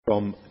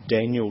from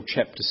Daniel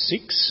chapter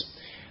 6,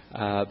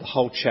 the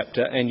whole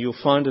chapter, and you'll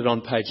find it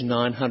on page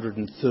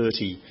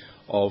 930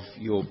 of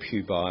your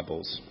Pew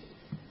Bibles.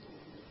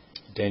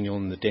 Daniel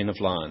in the Den of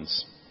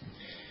Lions.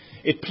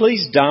 It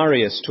pleased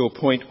Darius to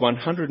appoint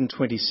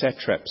 120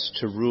 satraps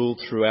to rule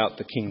throughout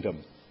the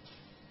kingdom,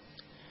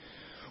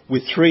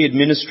 with 3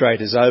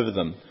 administrators over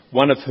them,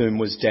 one of whom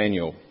was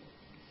Daniel.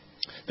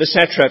 The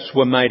satraps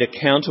were made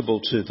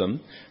accountable to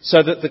them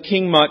so that the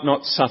king might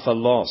not suffer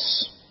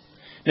loss.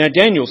 Now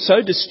Daniel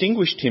so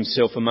distinguished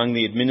himself among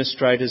the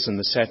administrators and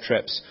the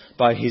satraps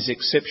by his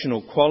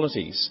exceptional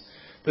qualities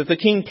that the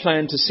king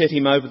planned to set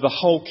him over the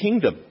whole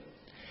kingdom.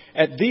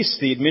 At this,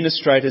 the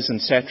administrators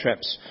and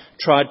satraps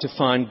tried to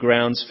find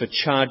grounds for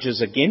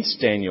charges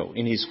against Daniel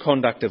in his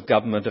conduct of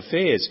government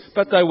affairs,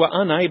 but they were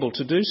unable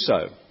to do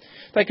so.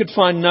 They could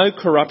find no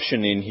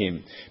corruption in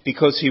him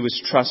because he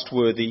was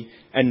trustworthy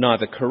and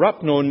neither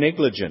corrupt nor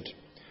negligent.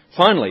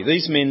 Finally,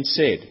 these men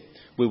said,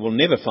 "We will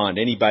never find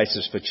any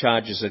basis for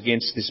charges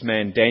against this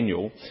man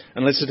Daniel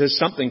unless it has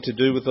something to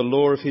do with the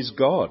law of his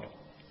God."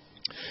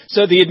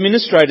 So the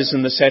administrators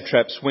and the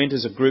satraps went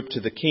as a group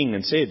to the king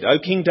and said, "O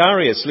King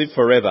Darius, live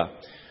forever.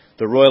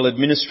 The royal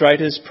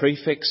administrators,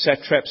 prefects,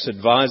 satraps,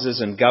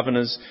 advisors and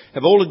governors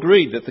have all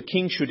agreed that the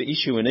king should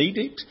issue an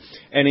edict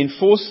and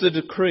enforce the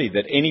decree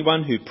that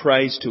anyone who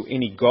prays to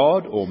any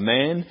god or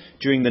man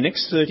during the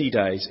next 30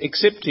 days,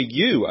 except to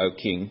you, O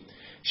king,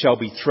 shall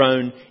be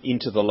thrown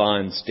into the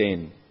lion's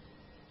den.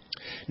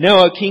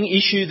 Now, O king,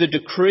 issue the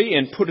decree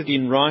and put it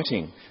in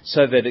writing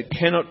so that it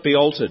cannot be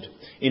altered,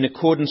 in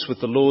accordance with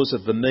the laws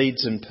of the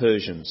Medes and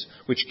Persians,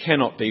 which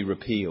cannot be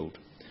repealed."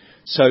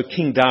 So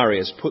King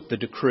Darius put the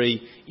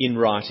decree in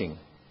writing.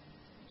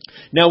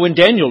 Now when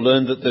Daniel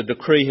learned that the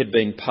decree had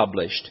been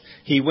published,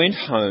 he went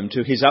home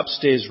to his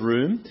upstairs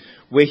room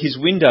where his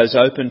windows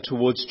opened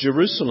towards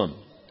Jerusalem.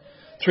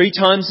 3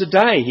 times a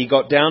day he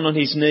got down on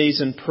his knees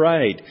and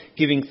prayed,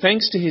 giving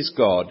thanks to his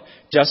God,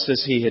 just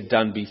as he had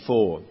done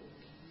before.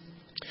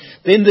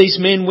 Then these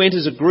men went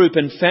as a group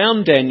and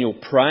found Daniel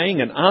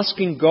praying and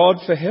asking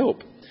God for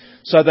help.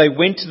 So they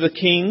went to the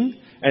king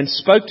and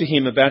spoke to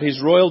him about his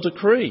royal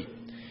decree.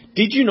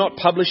 "Did you not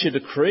publish a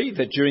decree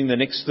that during the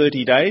next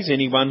 30 days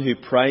anyone who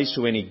prays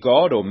to any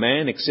god or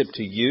man except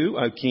to you,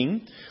 O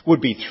king,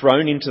 would be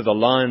thrown into the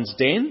lion's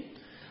den?"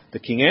 The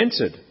king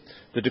answered,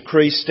 "The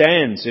decree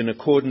stands in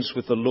accordance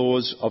with the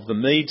laws of the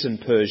Medes and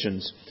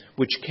Persians,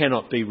 which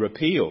cannot be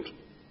repealed."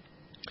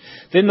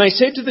 Then they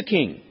said to the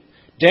king,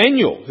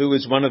 "Daniel, who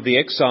is one of the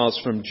exiles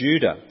from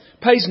Judah,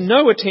 pays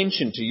no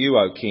attention to you,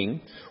 O king,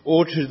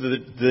 or to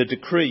the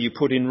decree you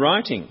put in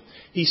writing.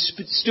 He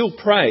still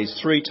prays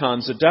 3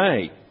 times a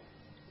day."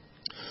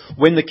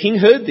 When the king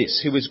heard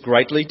this, he was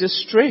greatly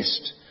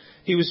distressed.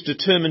 He was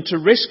determined to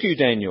rescue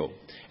Daniel,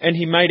 and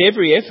he made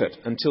every effort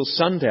until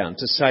sundown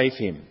to save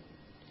him.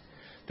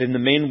 Then the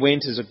men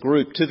went as a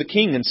group to the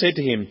king and said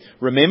to him,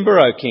 "Remember,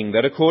 O king,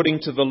 that according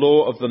to the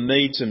law of the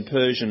Medes and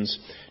Persians,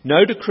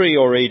 no decree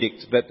or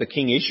edict that the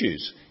king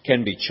issues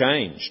can be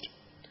changed."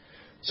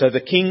 So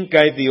the king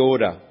gave the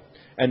order,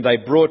 and they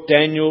brought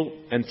Daniel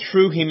and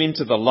threw him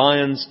into the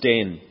lion's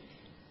den.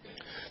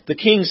 The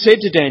king said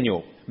to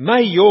Daniel,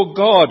 "May your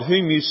God,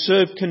 whom you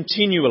serve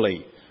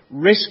continually,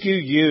 rescue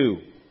you."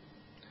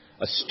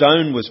 A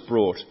stone was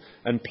brought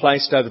and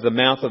placed over the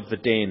mouth of the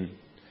den,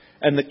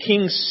 and the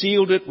king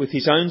sealed it with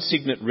his own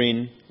signet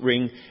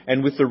ring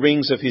and with the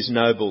rings of his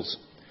nobles,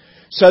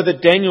 so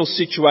that Daniel's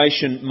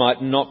situation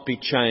might not be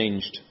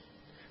changed.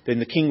 Then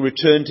the king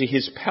returned to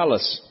his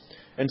palace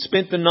and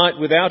spent the night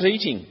without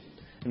eating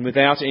and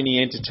without any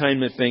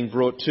entertainment being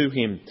brought to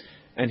him,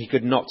 and he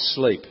could not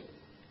sleep.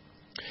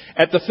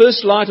 At the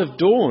first light of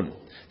dawn,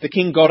 the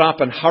king got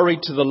up and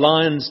hurried to the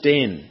lion's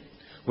den.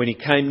 When he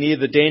came near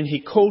the den, he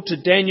called to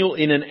Daniel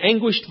in an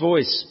anguished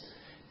voice,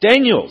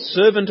 "Daniel,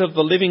 servant of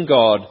the living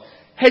God,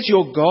 has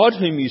your God,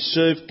 whom you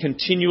serve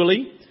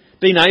continually,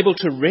 been able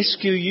to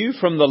rescue you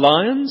from the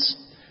lions?"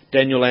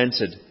 Daniel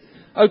answered,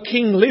 "O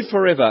king, live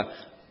forever.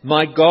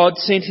 My God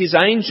sent his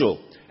angel,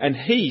 and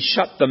he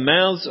shut the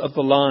mouths of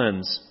the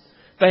lions.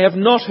 They have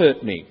not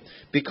hurt me,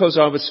 because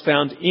I was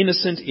found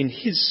innocent in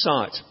his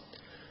sight.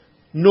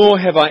 Nor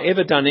have I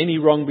ever done any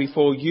wrong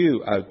before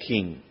you, O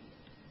king."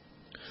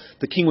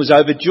 The king was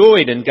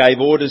overjoyed and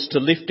gave orders to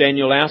lift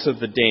Daniel out of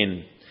the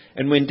den.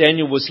 And when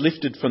Daniel was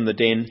lifted from the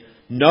den,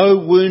 no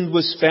wound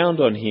was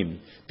found on him,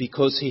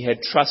 because he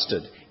had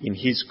trusted in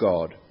his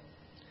God.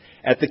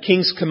 At the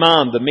king's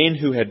command, the men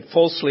who had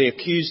falsely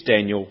accused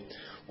Daniel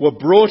were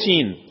brought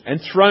in and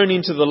thrown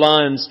into the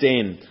lion's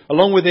den,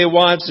 along with their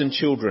wives and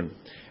children.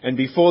 And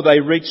before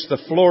they reached the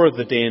floor of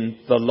the den,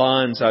 the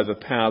lions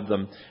overpowered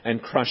them and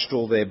crushed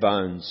all their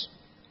bones.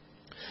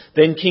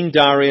 Then King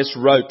Darius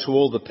wrote to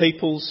all the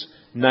peoples,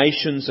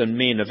 nations and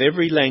men of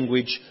every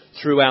language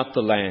throughout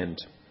the land,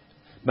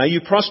 "May you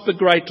prosper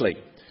greatly.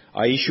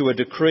 I issue a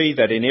decree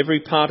that in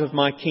every part of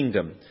my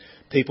kingdom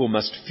people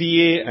must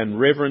fear and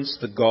reverence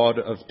the God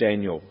of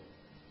Daniel.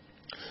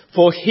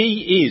 For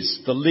he is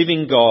the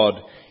living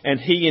God, and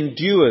he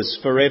endures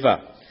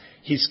forever.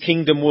 His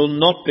kingdom will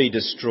not be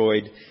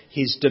destroyed.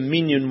 His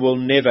dominion will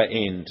never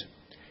end.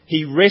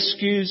 He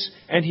rescues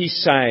and He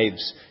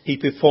saves. He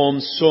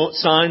performs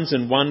signs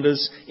and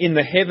wonders in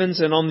the heavens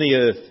and on the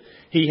earth.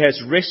 He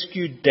has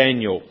rescued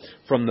Daniel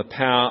from the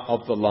power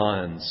of the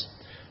lions.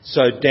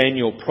 So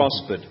Daniel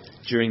prospered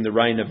during the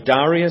reign of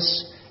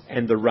Darius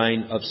and the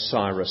reign of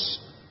Cyrus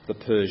the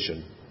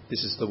Persian.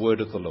 This is the word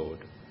of the Lord.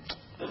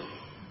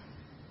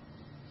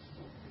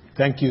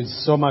 Thank you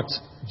so much,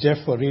 Jeff,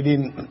 for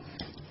reading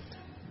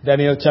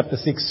Daniel chapter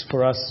 6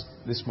 for us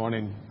this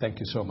morning. Thank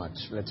you so much.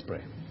 Let's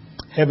pray.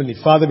 Heavenly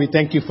Father, we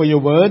thank you for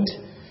your word.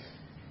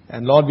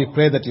 And Lord, we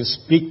pray that you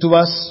speak to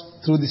us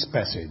through this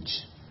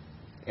passage.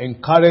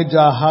 Encourage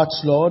our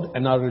hearts, Lord,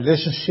 and our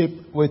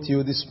relationship with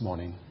you this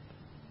morning.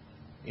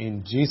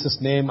 In Jesus'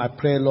 name, I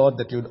pray, Lord,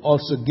 that you would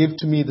also give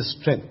to me the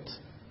strength.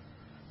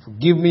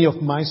 Forgive me of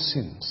my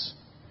sins.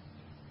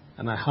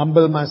 And I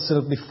humble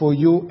myself before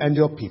you and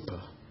your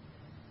people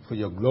for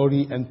your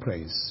glory and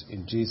praise.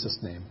 In Jesus'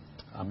 name,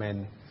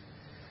 amen.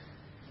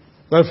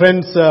 Well,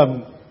 friends,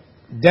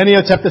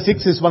 Daniel chapter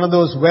 6 is one of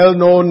those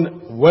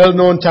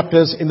well-known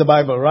chapters in the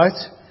Bible, right?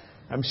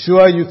 I'm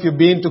sure if you've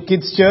been to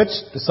kids' church,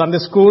 to Sunday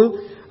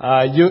school,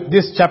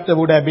 this chapter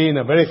would have been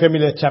a very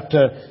familiar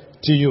chapter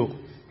to you.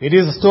 It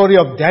is a story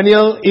of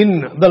Daniel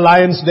in the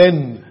lion's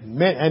den,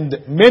 and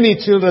many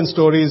children's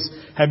stories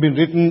have been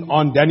written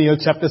on Daniel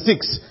chapter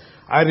 6.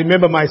 I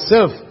remember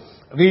myself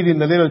reading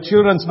the little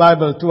children's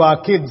Bible to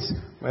our kids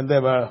when they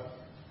were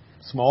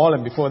small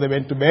and before they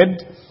went to bed.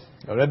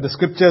 I read the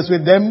scriptures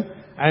with them,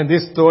 and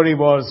this story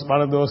was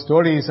one of those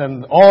stories,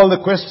 and all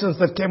the questions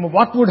that came,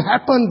 what would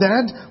happen,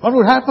 Dad? What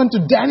would happen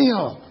to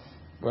Daniel?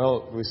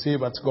 Well, we see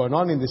what's going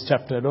on in this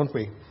chapter, don't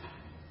we?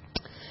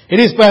 It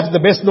is perhaps the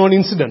best known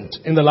incident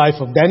in the life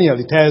of Daniel.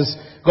 It has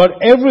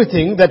got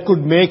everything that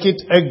could make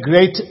it a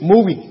great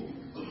movie.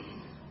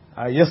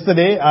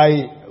 Yesterday,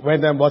 I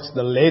went and watched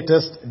the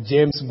latest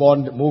James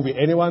Bond movie.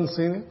 Anyone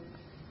seen it?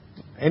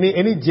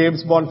 Any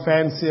James Bond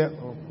fans here?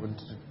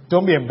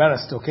 Don't be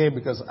embarrassed, okay?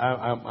 Because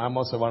I'm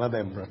also one of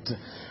them. But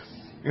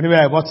anyway,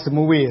 I watched the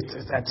movie.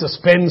 It had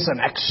suspense and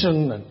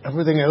action and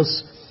everything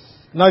else.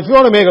 Now, if you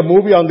want to make a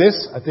movie on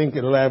this, I think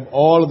it will have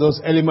all of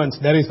those elements.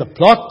 There is the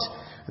plot,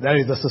 there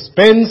is the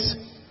suspense,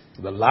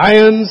 the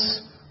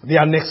lions, the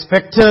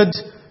unexpected,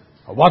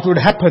 what would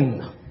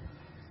happen.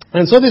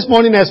 And so this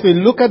morning, as we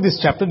look at this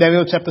chapter,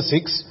 Daniel chapter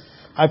 6,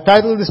 I've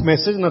titled this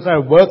message, and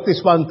I've worked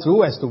this one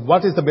through as to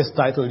what is the best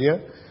title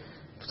here.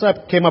 So I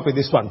came up with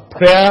this one,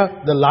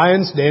 Prayer, the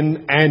Lion's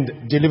Den,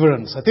 and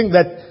Deliverance. I think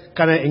that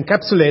kind of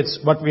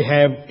encapsulates what we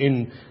have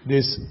in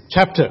this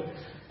chapter.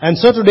 And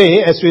so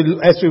today, as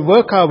we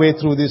work our way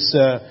through this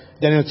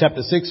Daniel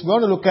chapter 6, we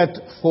want to look at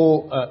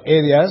four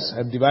areas.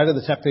 I've divided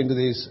the chapter into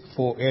these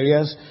four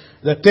areas.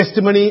 The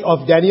testimony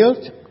of Daniel,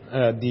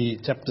 the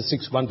chapter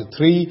 6, 1 to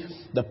 3.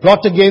 The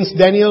plot against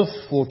Daniel,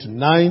 4 to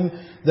 9.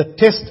 The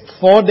test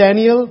for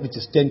Daniel, which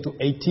is 10 to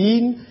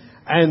 18.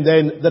 And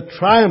then the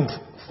triumph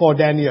for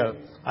Daniel.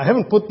 I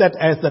haven't put that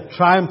as the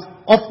triumph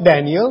of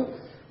Daniel,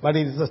 but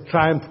it is a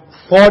triumph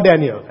for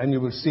Daniel. And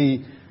you will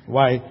see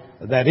why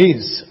that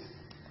is.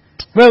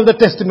 Well, the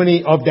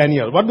testimony of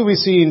Daniel. What do we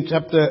see in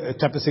chapter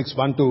 6,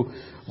 1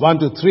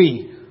 to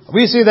 3?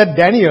 We see that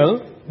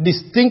Daniel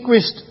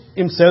distinguished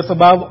himself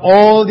above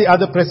all the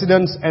other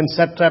presidents and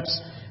satraps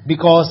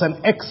because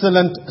an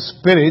excellent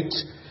spirit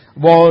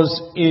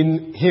was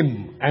in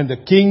him. And the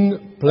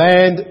king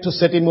planned to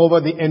set him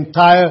over the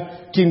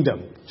entire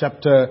kingdom.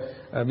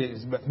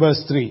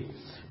 Verse 3.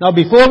 Now,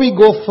 before we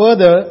go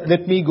further,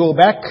 let me go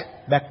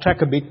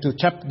backtrack a bit to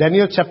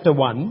Daniel chapter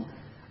 1,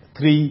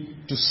 3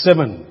 to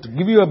 7, to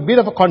give you a bit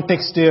of a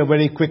context here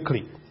very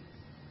quickly.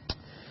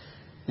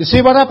 You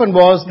see, what happened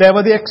was there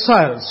were the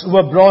exiles who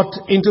were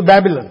brought into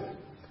Babylon.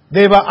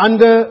 They were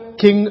under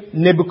King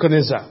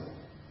Nebuchadnezzar.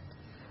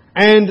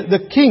 And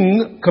the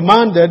king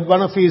commanded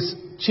one of his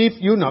chief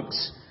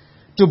eunuchs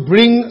to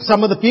bring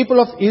some of the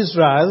people of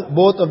Israel,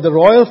 both of the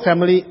royal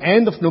family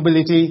and of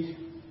nobility,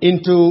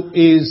 into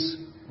his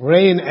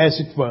reign, as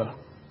it were.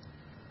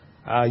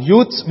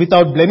 Youths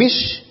without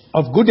blemish,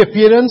 of good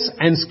appearance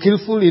and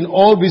skillful in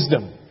all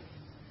wisdom.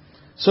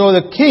 So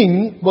the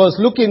king was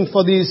looking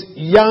for these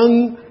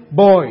young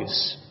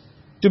boys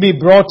to be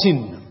brought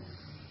in.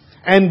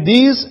 And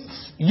these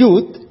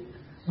youth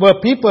were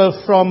people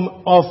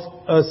of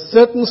a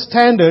certain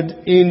standard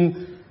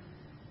in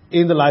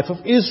the life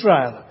of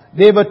Israel.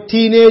 They were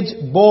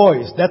teenage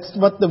boys. That's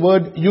what the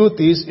word youth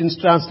is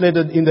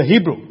translated in the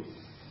Hebrew.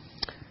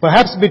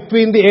 Perhaps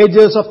between the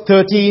ages of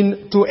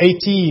 13 to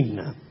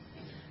 18.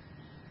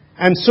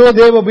 And so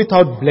they were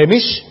without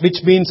blemish,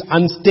 which means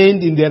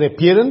unstained in their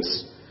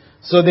appearance.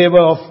 So they were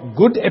of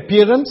good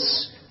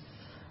appearance.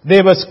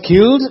 They were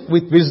skilled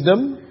with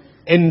wisdom,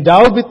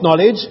 endowed with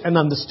knowledge and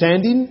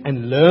understanding,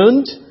 and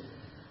learned.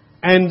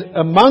 And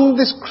among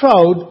this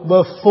crowd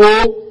were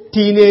 4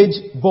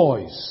 teenage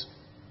boys.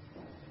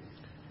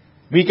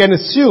 We can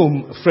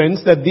assume,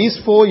 friends, that these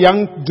 4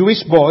 young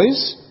Jewish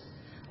boys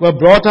were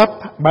brought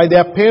up by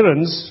their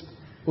parents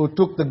who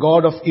took the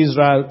God of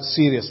Israel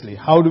seriously.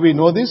 How do we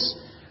know this?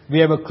 We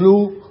have a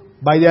clue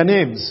by their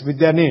names, with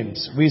their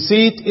names. We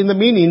see it in the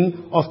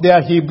meaning of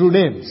their Hebrew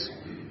names.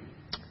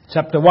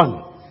 Chapter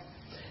 1.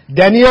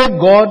 Daniel,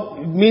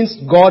 God means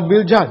God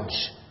will judge.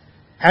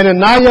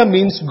 Ananiah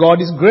means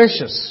God is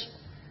gracious.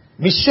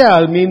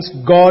 Mishael means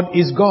God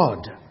is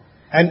God.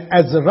 And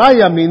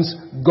Azariah means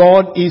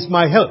God is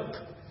my help.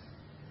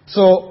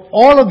 So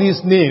all of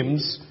these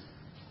names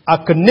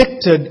are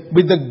connected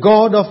with the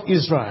God of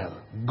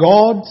Israel.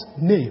 God's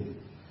name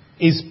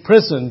is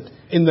present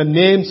in the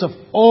names of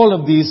all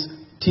of these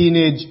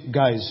teenage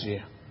guys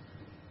here.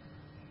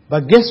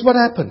 But guess what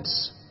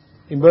happens?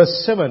 In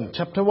verse 7,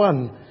 chapter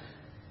 1,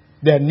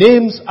 their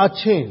names are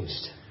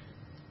changed.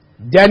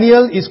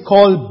 Daniel is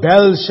called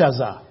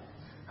Belshazzar.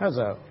 That's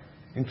an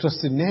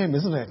interesting name,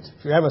 isn't it?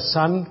 If you have a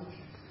son,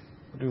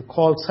 would you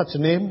call such a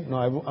name?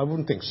 No, I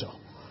wouldn't think so.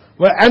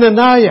 Well,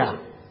 Ananiah,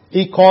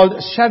 he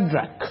called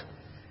Shadrach.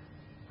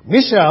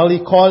 Mishael, he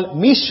called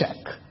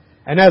Meshach.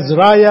 And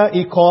Azariah,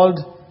 he called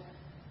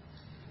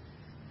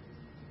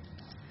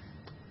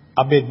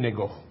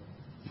Abednego.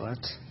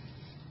 Right?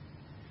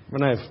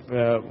 When I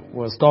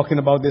was talking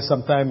about this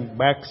some time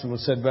back, someone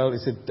said, well,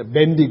 is it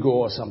Bendigo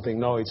or something?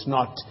 No, it's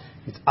not.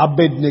 It's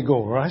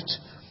Abednego, right?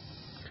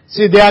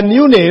 See, their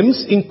new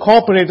names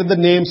incorporated the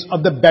names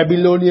of the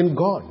Babylonian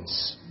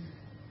gods.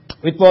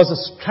 It was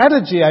a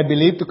strategy, I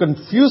believe, to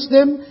confuse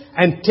them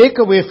and take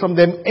away from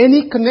them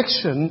any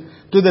connection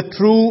to the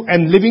true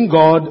and living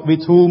God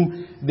with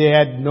whom they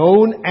had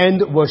known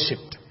and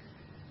worshipped.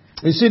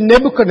 You see,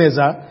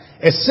 Nebuchadnezzar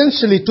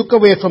essentially took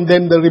away from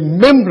them the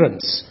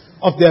remembrance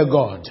of their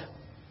God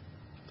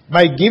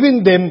by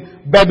giving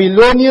them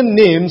Babylonian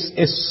names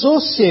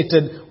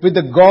associated with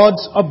the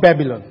gods of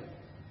Babylon.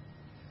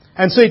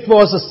 And so it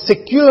was a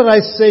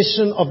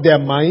secularization of their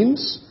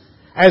minds,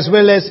 as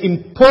well as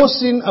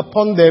imposing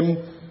upon them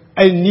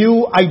a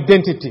new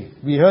identity.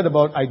 We heard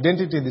about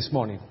identity this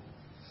morning.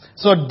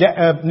 So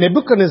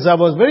Nebuchadnezzar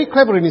was very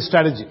clever in his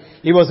strategy.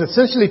 He was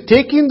essentially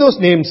taking those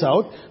names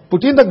out,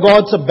 putting the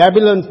gods of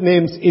Babylon's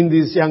names in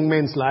these young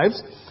men's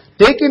lives,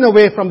 taking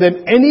away from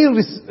them any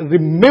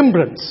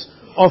remembrance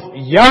of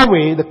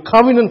Yahweh, the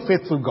covenant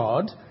faithful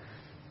God,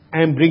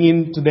 and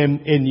bringing to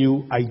them a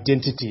new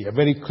identity. A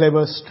very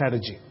clever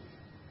strategy.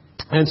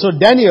 And so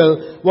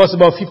Daniel was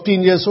about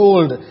 15 years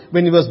old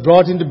when he was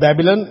brought into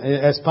Babylon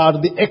as part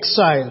of the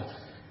exile.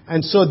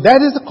 And so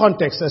that is the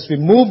context as we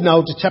move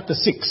now to chapter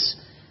 6.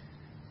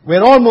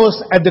 We're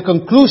almost at the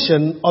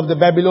conclusion of the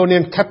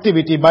Babylonian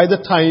captivity by the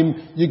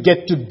time you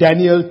get to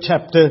Daniel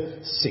chapter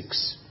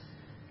 6.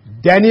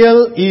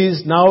 Daniel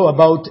is now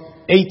about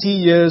 80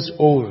 years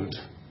old.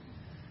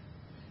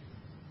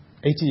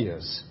 80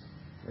 years.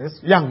 It's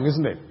young,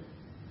 isn't it?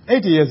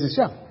 80 years is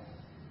young.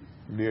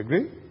 Do you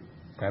agree?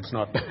 Perhaps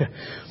not.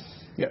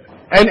 Yeah.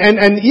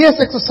 And he has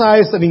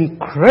exercised an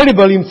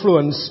incredible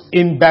influence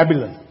in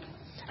Babylon.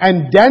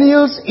 And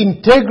Daniel's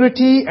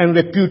integrity and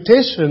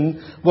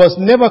reputation was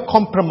never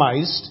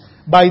compromised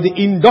by the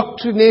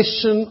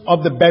indoctrination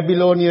of the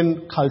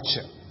Babylonian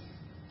culture.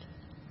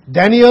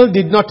 Daniel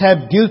did not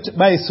have guilt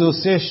by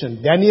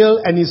association.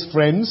 Daniel and his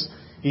friends,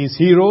 his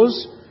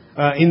heroes,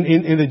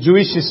 in the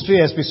Jewish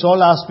history, as we saw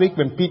last week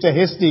when Peter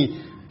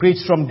Hasty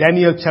preached from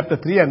Daniel chapter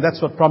 3, and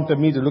that's what prompted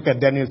me to look at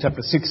Daniel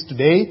chapter 6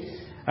 today.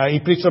 He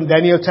preached from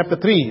Daniel chapter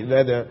 3,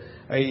 where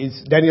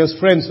Daniel's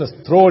friends were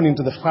thrown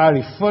into the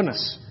fiery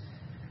furnace.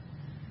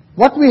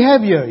 What we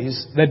have here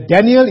is that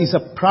Daniel is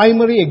a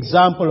primary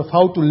example of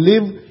how to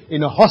live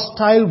in a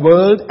hostile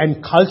world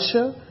and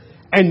culture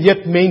and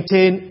yet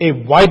maintain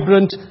a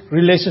vibrant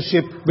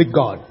relationship with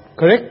God.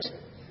 Correct?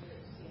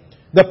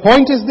 The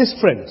point is this,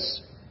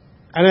 friends,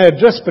 and I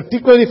address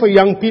particularly for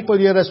young people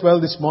here as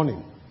well this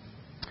morning.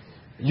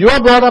 You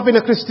are brought up in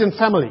a Christian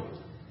family.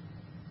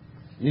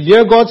 You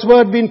hear God's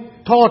word being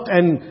taught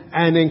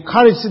and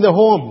encouraged in the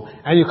home.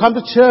 And you come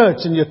to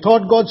church and you're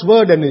taught God's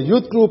word and a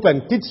youth group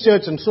and kids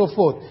church and so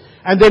forth.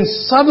 And then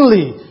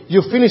suddenly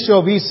you finish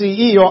your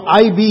VCE or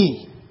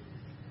IB.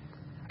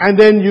 And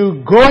then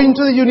you go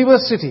into the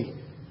university.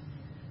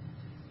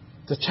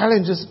 The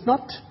challenge is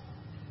not.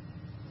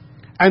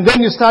 And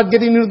then you start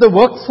getting into the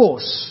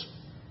workforce.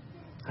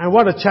 And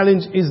what a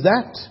challenge is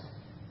that?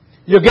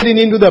 You're getting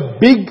into the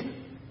big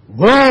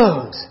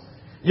world.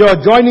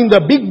 You're joining the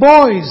big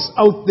boys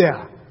out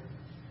there.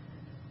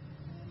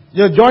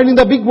 You're joining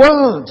the big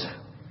world.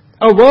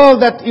 A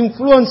world that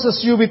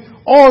influences you with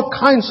all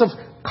kinds of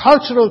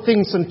cultural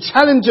things and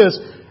challenges,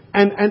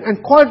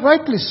 and quite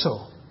rightly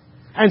so.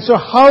 And so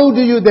how do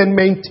you then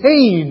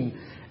maintain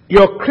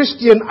your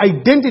Christian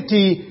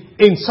identity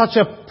in such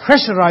a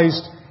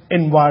pressurized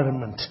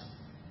environment?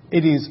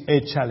 It is a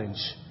challenge.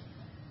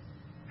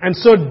 And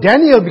so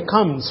Daniel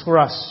becomes for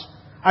us,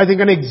 I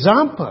think, an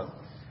example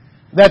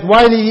that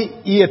while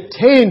he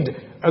attained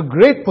a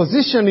great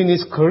position in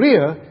his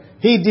career,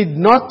 he did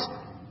not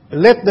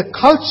let the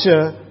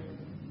culture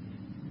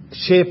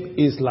shape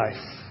his life.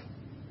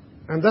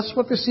 And that's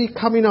what we see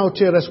coming out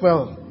here as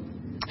well.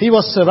 He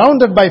was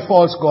surrounded by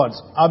false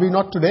gods. Are we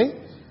not today?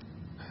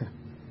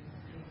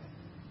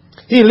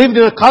 He lived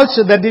in a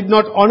culture that did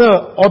not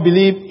honor or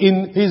believe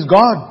in his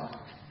God.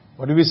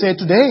 What do we say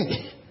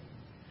today?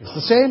 It's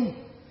the same.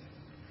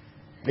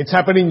 It's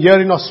happening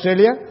here in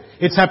Australia.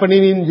 It's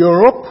happening in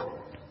Europe.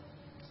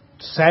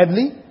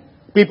 Sadly,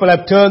 people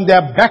have turned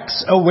their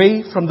backs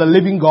away from the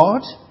living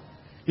God.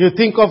 You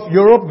think of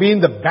Europe being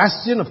the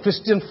bastion of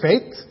Christian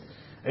faith,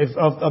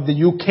 of the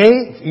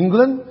UK,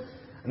 England,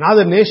 and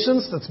other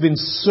nations that's been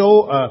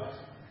so,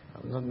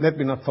 let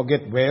me not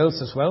forget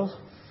Wales as well.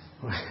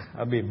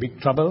 That'll be big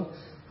trouble.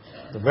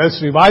 The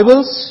Welsh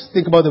revivals,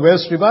 think about the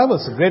Welsh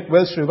revivals, the great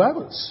Welsh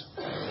revivals.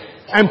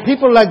 And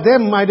people like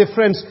them, my dear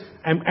friends,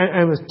 and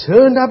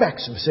turned our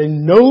backs and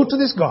saying no to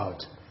this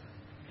God.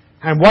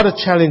 And what a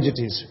challenge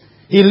it is.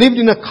 He lived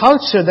in a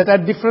culture that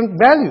had different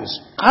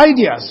values,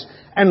 ideas,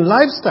 and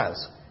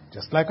lifestyles,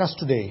 just like us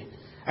today.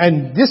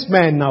 And this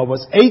man now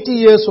was 80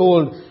 years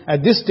old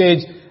at this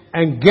stage,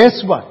 and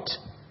guess what?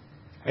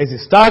 As he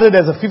started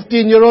as a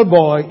 15-year-old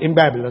boy in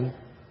Babylon,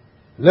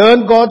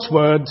 learned God's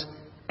word,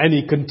 and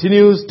he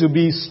continues to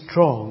be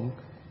strong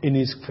in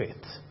his faith.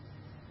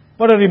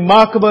 What a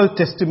remarkable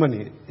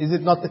testimony. Is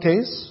it not the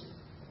case?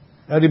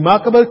 A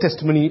remarkable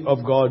testimony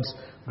of God's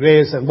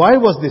grace. And why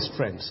was this,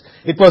 friends?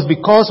 It was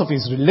because of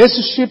his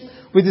relationship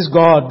with his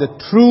God, the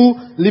true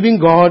living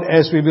God,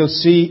 as we will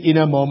see in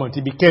a moment.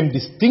 He became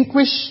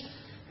distinguished.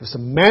 He was a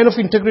man of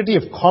integrity,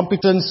 of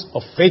competence,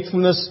 of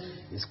faithfulness.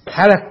 His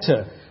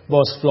character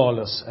was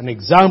flawless. An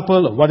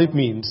example of what it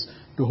means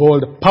to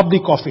hold a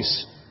public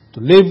office, to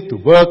live, to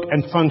work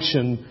and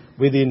function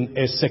within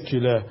a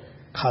secular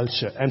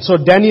culture. And so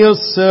Daniel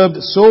served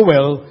so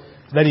well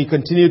that he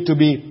continued to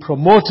be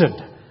promoted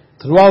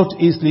throughout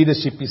his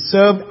leadership. He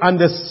served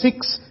under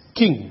 6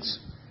 kings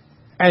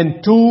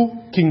and 2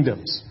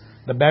 kingdoms.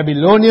 The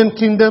Babylonian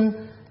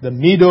kingdom, the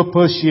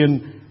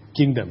Medo-Persian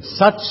kingdom.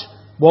 Such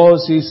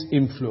was his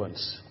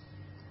influence.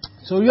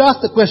 So you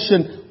ask the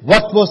question,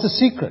 what was the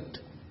secret?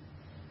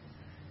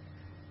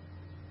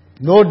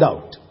 No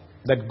doubt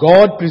that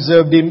God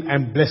preserved him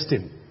and blessed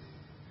him.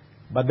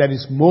 But there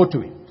is more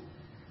to it.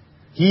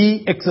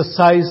 He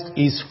exercised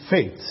his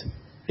faith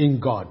in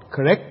God,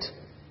 correct?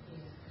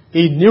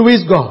 He knew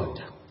his God.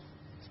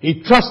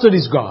 He trusted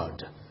his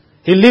God.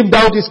 He lived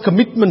out his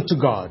commitment to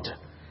God.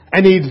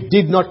 And he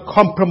did not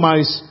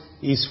compromise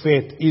his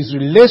faith. His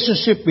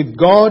relationship with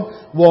God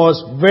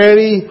was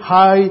very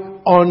high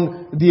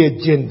on the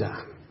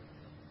agenda.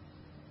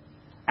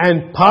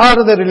 And part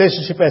of the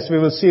relationship, as we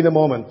will see in a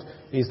moment,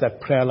 is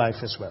that prayer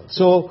life as well.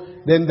 So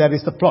then there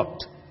is the plot.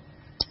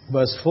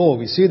 Verse 4,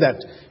 we see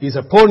that his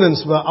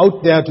opponents were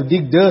out there to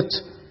dig dirt.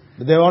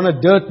 They were on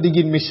a dirt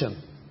digging mission.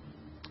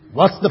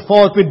 What's the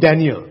fault with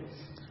Daniel?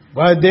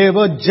 Well, they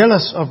were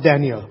jealous of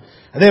Daniel.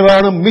 They were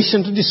on a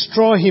mission to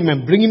destroy him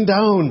and bring him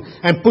down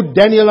and put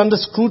Daniel under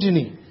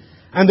scrutiny.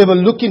 And they were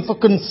looking for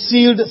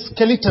concealed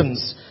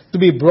skeletons to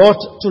be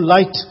brought to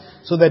light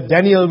so that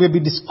Daniel will be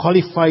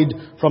disqualified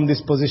from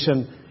this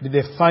position. Did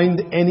they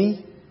find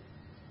any?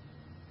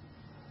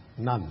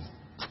 None.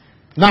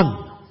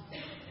 None.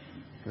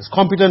 He was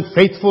competent,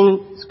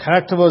 faithful, his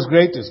character was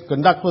great, his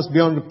conduct was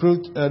beyond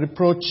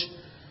reproach.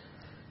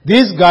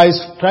 These guys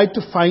tried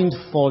to find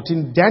fault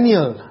in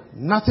Daniel.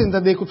 Nothing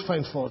that they could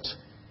find fault.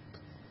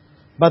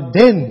 But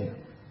then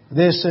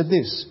they said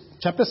this.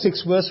 Chapter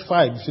 6 verse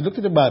 5, if you look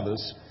at the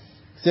Bibles,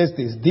 it says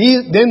this.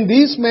 Then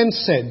these men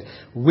said,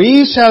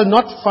 we shall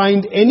not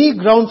find any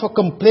ground for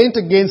complaint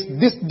against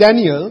this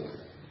Daniel.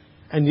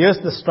 And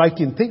here's the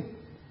striking thing.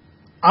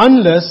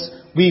 Unless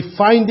we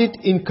find it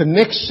in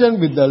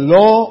connection with the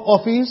law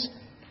of his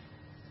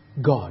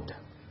God.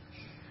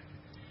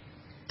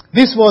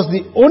 This was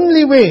the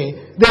only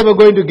way they were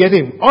going to get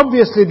him.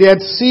 Obviously, they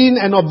had seen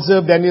and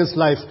observed Daniel's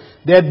life.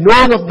 They had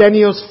known of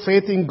Daniel's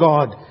faith in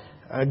God.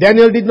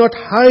 Daniel did not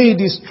hide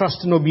his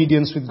trust and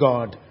obedience with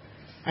God.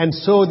 And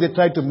so they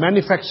tried to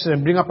manufacture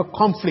and bring up a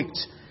conflict.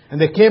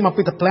 And they came up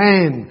with a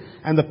plan.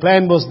 And the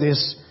plan was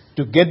this,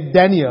 to get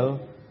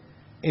Daniel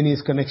in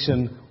his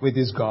connection with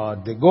his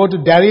God. They go to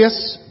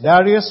Darius,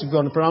 if you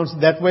want to pronounce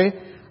it that way,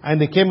 and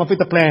they came up with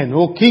a plan.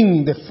 Oh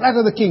king, they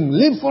flatter the king,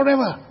 live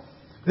forever.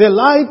 They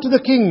lied to the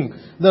king,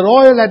 the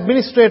royal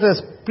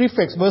administrators,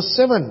 prefects, verse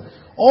 7.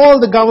 All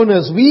the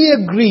governors, we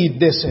agreed,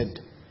 they said,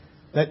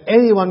 that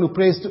anyone who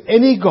prays to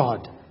any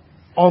god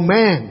or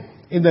man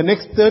in the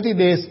next 30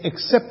 days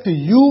except to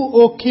you,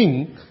 O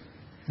king,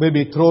 will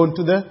be thrown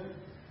to the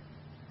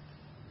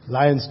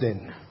lion's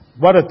den.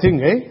 What a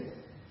thing, eh?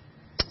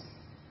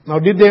 Now,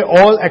 did they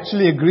all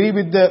actually agree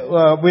with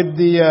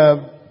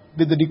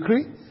the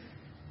decree?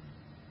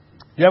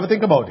 You ever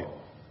think about it?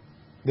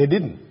 They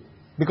didn't.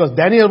 Because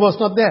Daniel was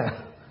not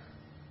there.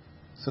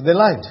 So they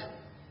lied.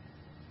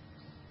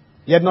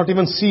 He had not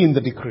even seen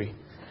the decree.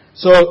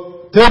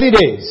 So, 30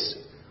 days.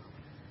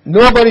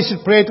 Nobody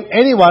should pray to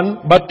anyone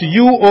but to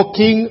you, O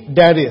King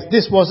Darius.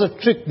 This was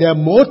a trick. Their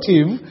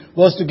motive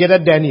was to get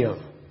at Daniel.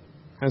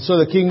 And so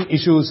the king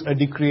issues a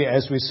decree,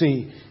 as we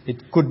see.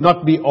 It could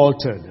not be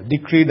altered. A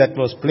decree that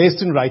was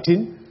placed in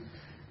writing.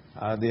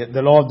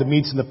 The law of the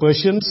Medes and the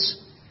Persians.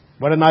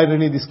 What an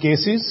irony this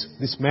case is.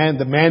 This man,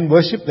 the man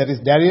worship, that is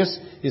Darius,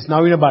 is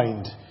now in a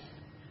bind.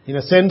 In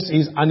a sense, he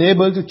is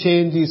unable to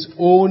change his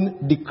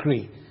own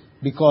decree.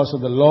 because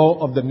of the law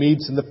of the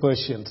Medes and the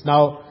Persians.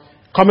 Now,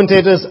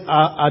 commentators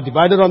are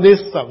divided on this.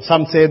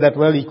 Some say that,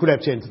 well, he could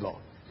have changed the law.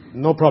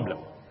 No problem.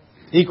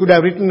 He could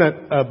have written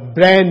a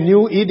brand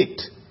new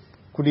edict.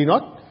 Could he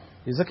not?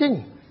 He's a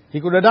king. He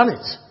could have done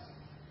it.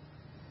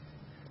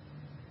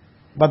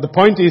 But the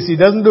point is, he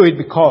doesn't do it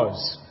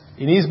because,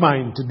 in his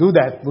mind, to do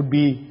that would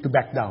be to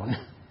back down.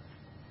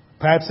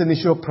 Perhaps an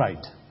issue of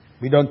pride.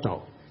 We don't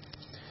know.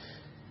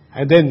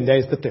 And then there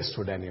is the test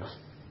for Daniel.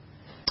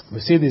 We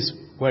see this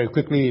very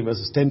quickly in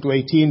verses 10 to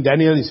 18.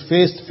 Daniel is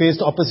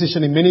faced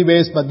opposition in many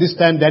ways, but this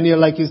time Daniel,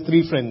 like his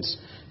three friends,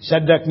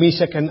 Shadrach,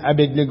 Meshach and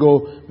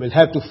Abednego, will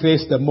have to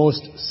face the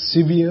most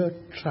severe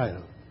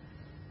trial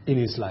in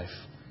his life,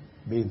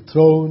 being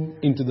thrown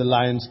into the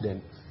lion's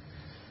den.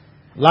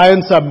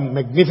 Lions are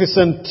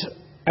magnificent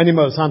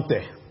animals, aren't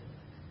they?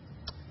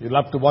 You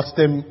love to watch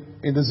them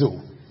in the zoo.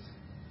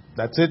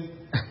 That's it.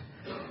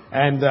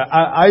 And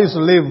I used to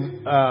live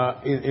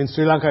in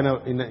Sri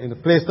Lanka in a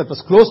place that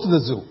was close to the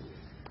zoo.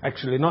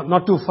 Actually,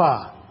 not too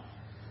far.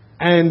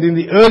 And in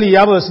the early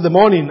hours of the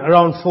morning,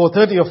 around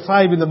 4:30 or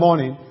 5 in the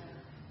morning,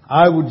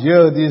 I would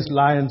hear these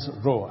lions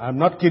roar. I'm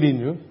not kidding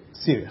you.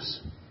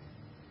 Serious.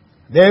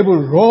 They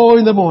will roar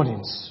in the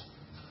mornings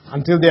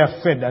until they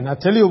are fed. And I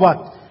tell you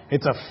what,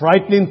 it's a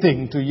frightening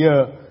thing to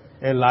hear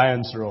a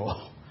lion's roar.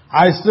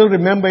 I still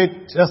remember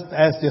it just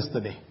as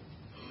yesterday.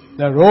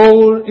 The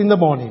roar in the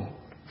morning,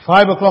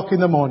 5 o'clock in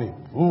the morning.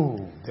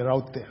 Ooh, they're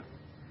out there,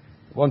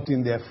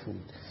 wanting their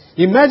food.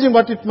 Imagine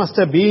what it must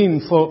have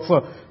been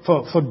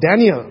for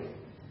Daniel.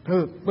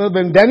 Well,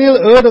 when Daniel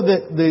heard of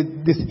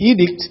this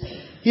edict,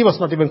 he was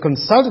not even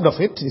consulted of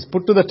it. He's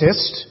put to the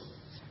test.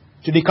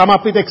 Should he come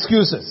up with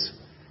excuses?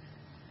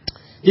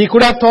 He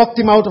could have talked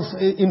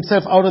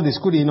himself out of this,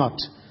 could he not?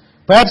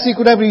 Perhaps he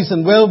could have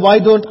reasoned, well, why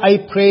don't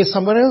I pray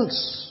somewhere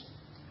else?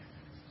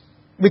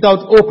 Without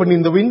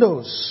opening the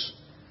windows.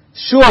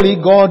 Surely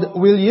God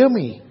will hear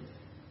me.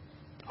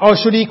 Or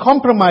should he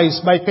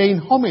compromise by paying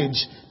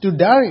homage to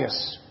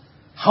Darius?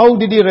 How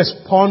did he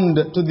respond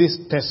to this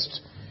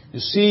test? You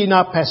see in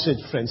our passage,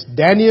 friends,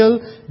 Daniel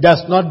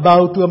does not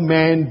bow to a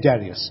man,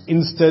 Darius.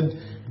 Instead,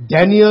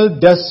 Daniel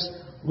does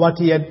what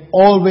he had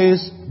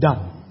always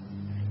done.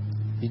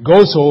 He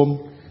goes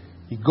home,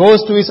 he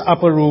goes to his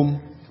upper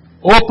room,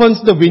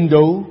 opens the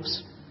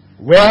windows.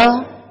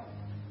 Where?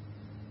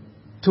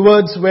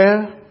 Towards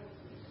where?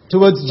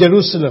 Towards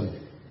Jerusalem.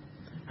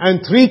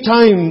 And 3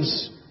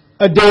 times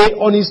a day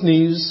on his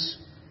knees,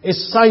 a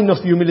sign of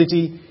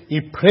humility,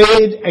 he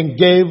prayed and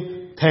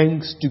gave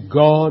thanks to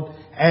God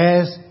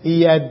as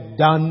he had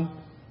done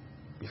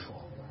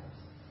before.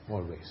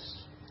 Always.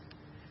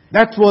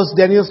 That was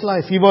Daniel's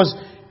life. He was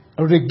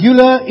a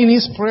regular in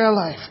his prayer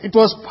life. It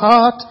was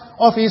part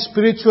of his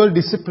spiritual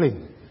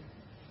discipline.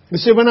 You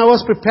see, when I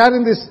was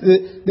preparing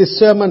this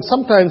sermon,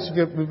 sometimes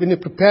when you're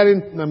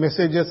preparing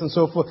messages and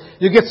so forth,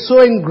 you get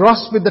so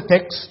engrossed with the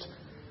text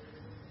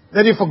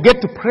that you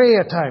forget to pray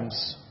at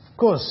times. Of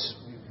course,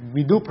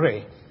 we do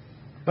pray.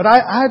 But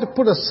I had to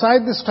put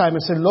aside this time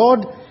and say,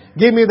 Lord,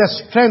 give me the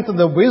strength and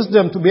the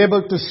wisdom to be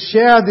able to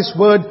share this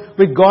word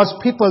with God's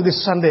people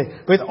this Sunday,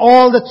 with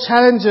all the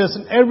challenges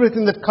and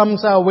everything that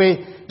comes our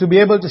way, to be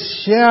able to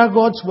share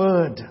God's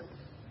word,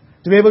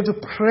 to be able to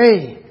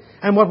pray.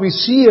 And what we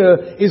see here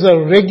is a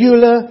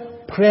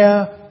regular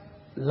prayer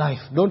life.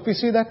 Don't we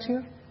see that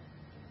here?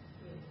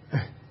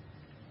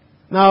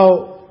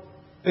 Now,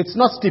 it's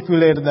not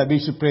stipulated that we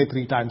should pray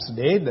 3 times a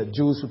day. The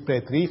Jews should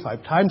pray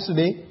 3-5 times a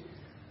day.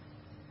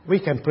 We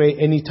can pray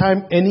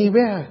anytime,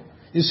 anywhere.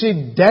 You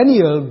see,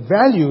 Daniel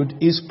valued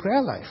his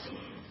prayer life.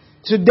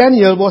 So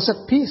Daniel was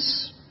at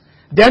peace.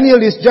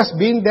 Daniel is just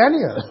being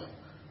Daniel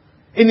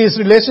in his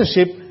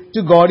relationship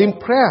to God in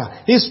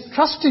prayer. His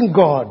trust in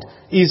God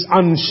is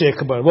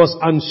unshakable, was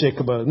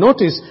unshakable.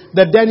 Notice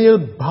that Daniel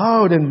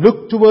bowed and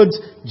looked towards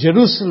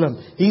Jerusalem.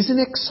 He's in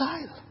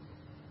exile.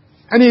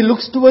 And he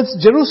looks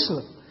towards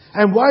Jerusalem.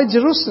 And why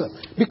Jerusalem?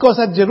 Because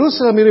at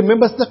Jerusalem he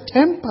remembers the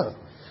temple.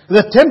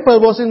 The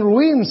temple was in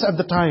ruins at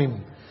the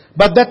time.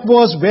 But that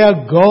was where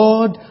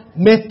God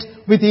met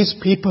with his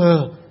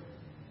people.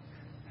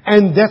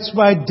 And that's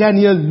why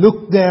Daniel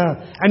looked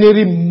there. And he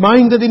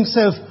reminded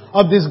himself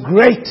of this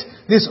great,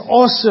 this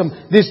awesome,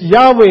 this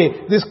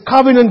Yahweh, this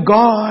covenant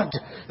God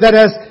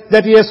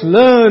that he has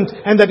learned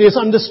and that he has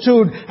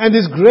understood. And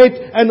this great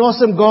and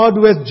awesome God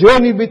who has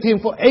journeyed with him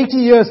for 80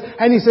 years.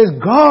 And he says,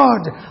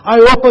 God, I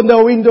open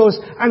the windows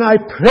and I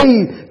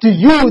pray to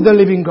you, the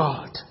living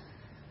God.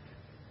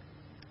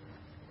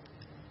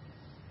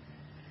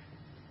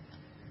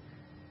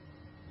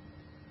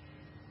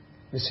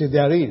 You see,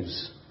 there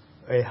is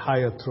a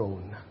higher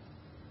throne,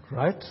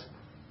 right?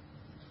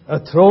 A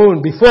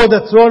throne before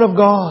the throne of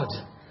God.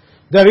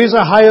 There is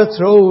a higher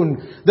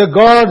throne, the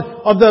God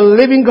of the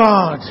living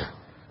God,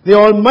 the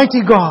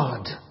Almighty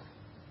God,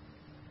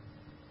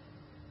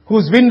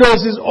 whose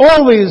windows is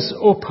always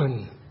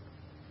open.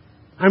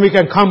 And we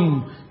can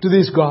come to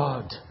this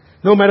God,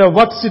 no matter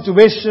what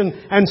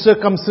situation and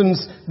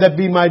circumstance that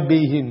we might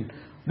be in.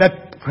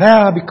 That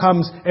prayer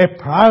becomes a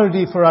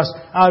priority for us.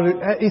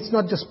 It's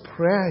not just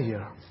prayer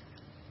here.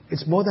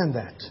 It's more than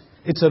that.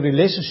 It's a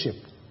relationship.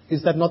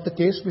 Is that not the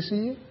case we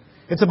see here?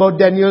 It's about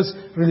Daniel's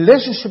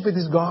relationship with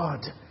his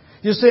God.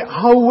 You say,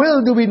 how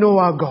well do we know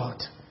our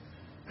God?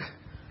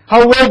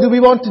 How well do we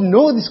want to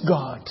know this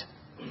God?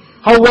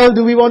 How well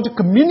do we want to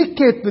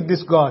communicate with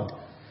this God?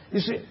 You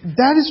see,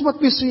 that is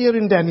what we see here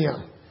in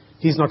Daniel.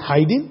 He's not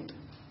hiding.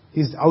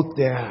 He's out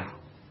there.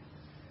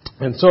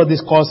 And so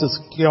this causes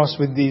chaos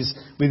with these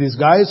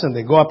guys, and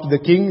they go up to the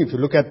king. If you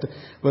look at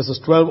verses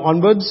 12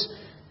 onwards,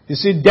 you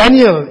see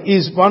Daniel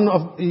is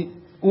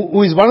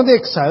who is one of the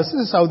exiles.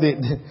 This is how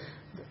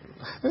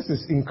this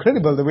is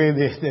incredible the way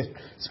they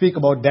speak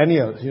about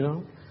Daniel, you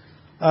know.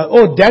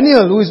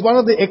 Daniel, who is one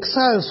of the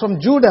exiles from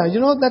Judah, you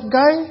know that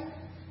guy?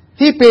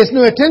 He pays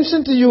no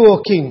attention to you,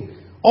 O king,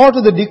 or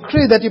to the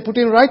decree that you put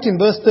in writing.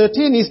 Verse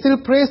 13, he still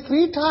prays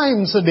 3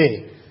 times a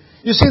day.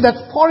 You see,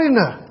 that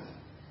foreigner,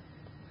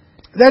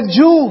 that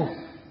Jew,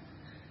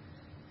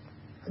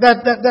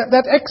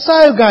 that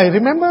exile guy,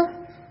 remember?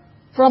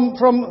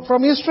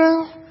 From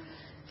Israel?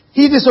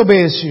 He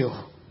disobeys you.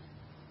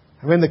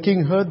 When the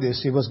king heard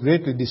this, he was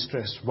greatly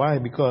distressed. Why?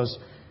 Because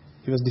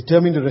he was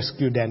determined to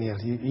rescue Daniel.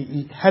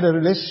 He had a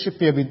relationship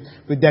here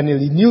with Daniel.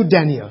 He knew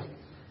Daniel.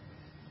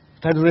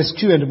 Tried to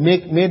rescue and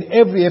made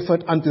every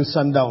effort until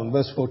sundown.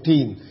 Verse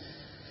 14.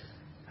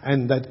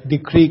 And that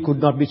decree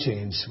could not be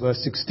changed.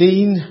 Verse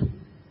 16.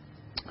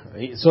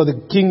 So the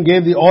king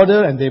gave the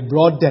order, and they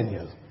brought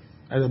Daniel.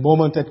 And the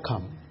moment had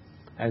come,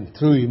 and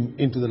threw him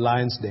into the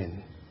lion's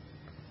den.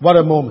 What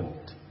a moment.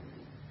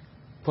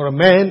 For a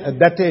man at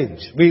that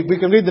age. We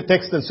can read the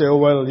text and say, oh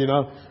well, you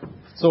know,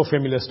 so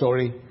familiar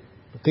story.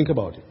 But think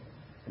about it.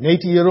 An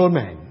 80-year-old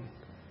man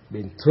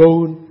being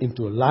thrown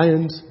into a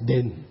lion's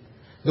den.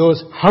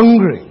 Those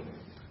hungry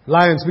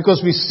lions,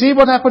 because we see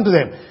what happened to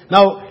them.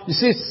 Now, you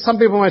see, some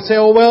people might say,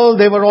 oh well,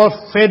 they were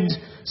all fed,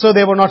 so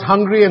they were not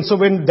hungry, and so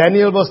when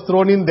Daniel was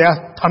thrown in,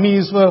 their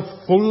tummies were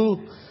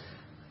full.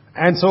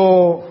 And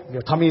so,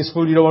 your tummy is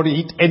full, you don't want to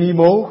eat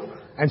anymore.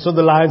 And so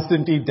the lions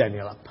didn't eat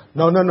Daniel up.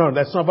 No,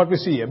 that's not what we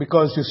see here.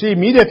 Because you see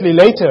immediately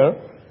later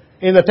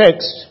in the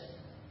text,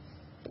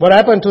 what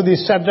happened to the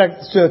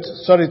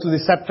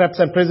satraps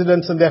and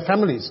presidents and their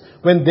families.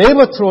 When they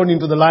were thrown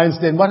into the lions'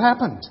 den, what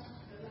happened?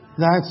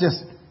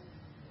 Lions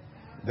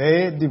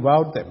they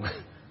devoured them.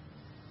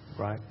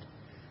 Right?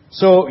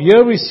 So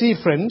here we see,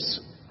 friends,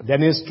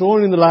 Daniel is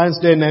thrown in the lion's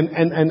den,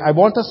 and I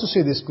want us to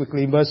see this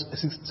quickly in verse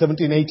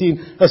 17,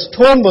 18. A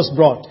stone was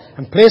brought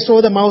and placed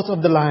over the mouth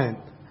of the lion,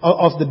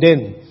 of the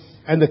den.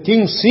 And the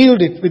king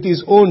sealed it with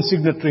his own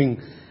signet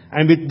ring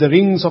and with the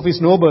rings of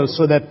his nobles,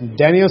 so that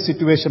Daniel's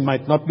situation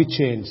might not be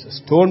changed. A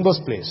stone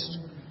was placed,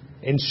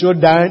 ensured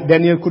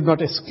Daniel could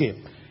not escape.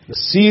 The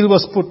seal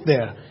was put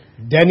there.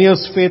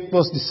 Daniel's fate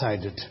was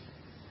decided.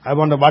 I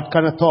wonder what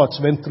kind of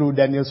thoughts went through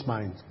Daniel's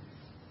mind.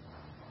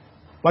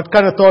 What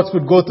kind of thoughts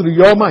would go through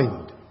your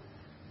mind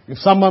if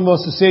someone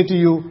was to say to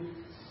you,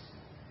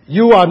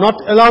 you are not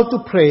allowed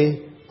to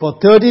pray for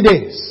 30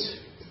 days.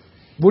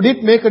 Would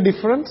it make a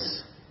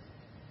difference?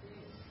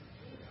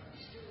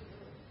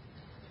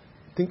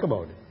 Think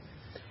about it.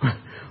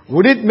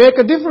 Would it make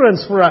a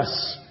difference for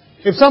us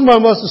if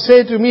someone was to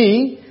say to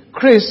me,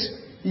 Chris,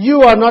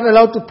 you are not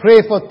allowed to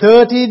pray for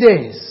 30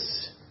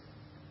 days?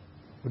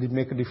 Would it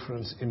make a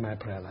difference in my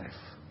prayer life?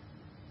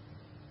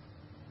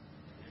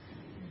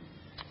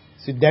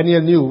 See,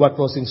 Daniel knew what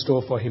was in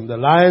store for him. The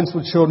lions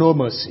would show no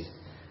mercy.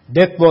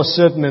 Death was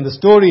certain, and the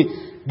story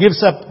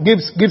gives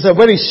a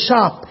very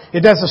sharp,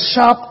 it has a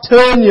sharp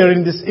turn here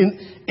in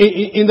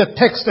the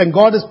text, and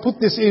God has put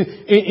this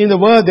in the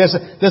word. There's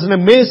an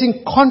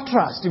amazing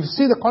contrast. If you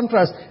see the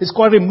contrast, it's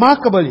quite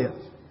remarkable here.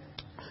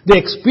 The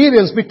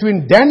experience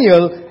between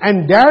Daniel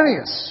and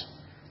Darius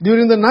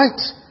during the night.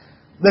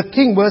 The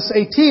king, verse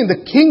 18, the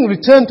king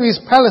returned to his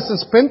palace and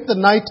spent the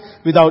night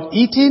without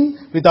eating,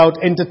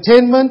 without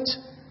entertainment,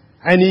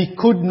 and he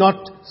could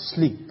not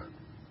sleep.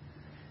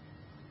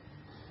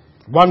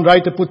 One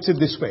writer puts it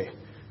this way.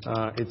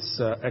 It's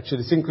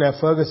actually Sinclair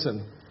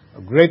Ferguson, a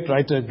great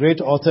writer,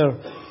 great author,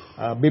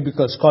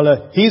 biblical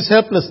scholar. His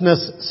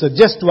helplessness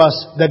suggests to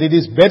us that it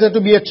is better to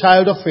be a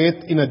child of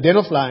faith in a den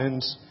of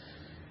lions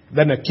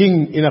than a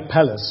king in a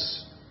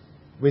palace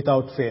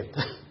without faith.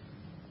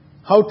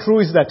 How true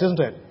is that, isn't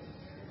it?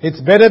 It's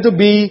better to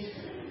be,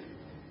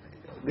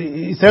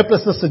 his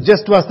helplessness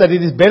suggests to us that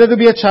it is better to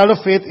be a child of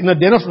faith in a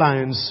den of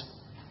lions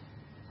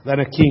than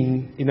a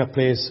king in a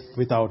place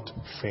without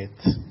faith.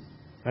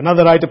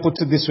 Another writer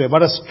puts it this way.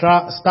 What a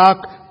stark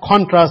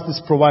contrast this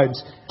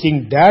provides.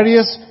 King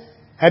Darius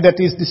had at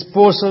his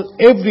disposal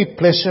every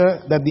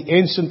pleasure that the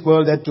ancient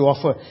world had to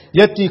offer,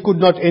 yet he could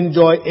not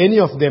enjoy any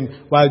of them,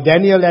 while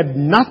Daniel had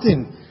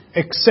nothing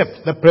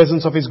except the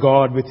presence of his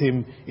God with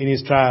him in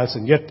his trials,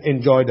 and yet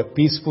enjoyed a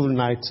peaceful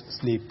night's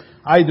sleep.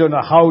 I don't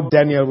know how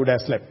Daniel would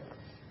have slept.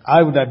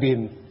 I would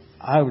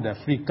have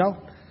freaked out.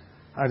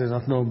 I do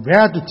not know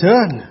where to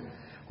turn.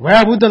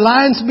 Where would the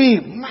lions be?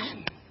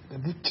 Man,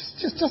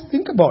 just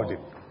think about it.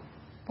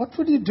 What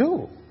would you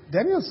do?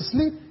 Daniel's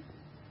asleep.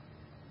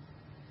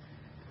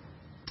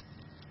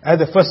 At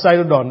the first sight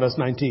of dawn, verse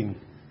 19,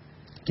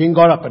 king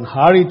got up and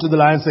hurried to the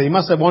lion's den. He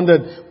must have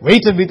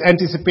waited with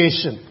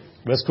anticipation.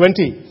 Verse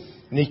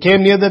 20. When he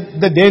came near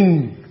the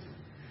den,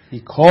 he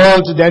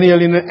called to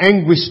Daniel in an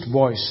anguished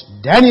voice,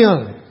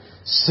 Daniel,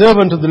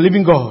 servant of the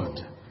living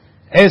God,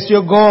 has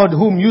your God,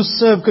 whom you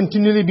serve,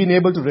 continually been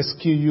able to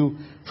rescue you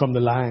from the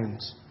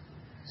lions?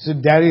 So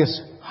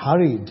Darius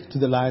hurried to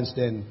the lion's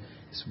den.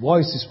 His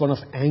voice is one of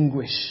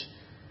anguish.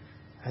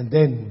 And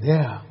then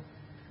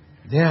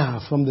there,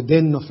 from the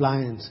den of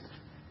lions,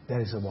 there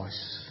is a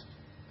voice.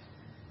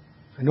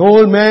 An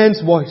old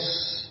man's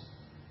voice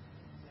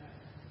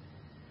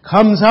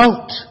comes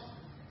out.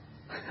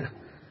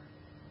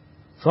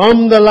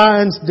 From the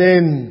lion's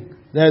den,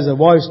 there's a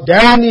voice.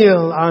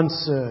 Daniel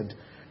answered,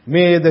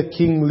 may the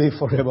king live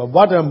forever.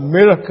 What a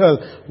miracle.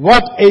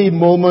 What a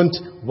moment.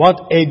 What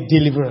a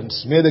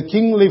deliverance. May the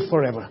king live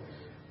forever.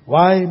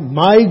 Why?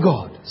 My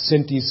God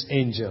sent his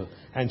angel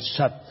and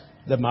shut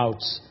the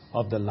mouths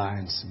of the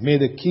lions. May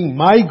the king,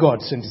 my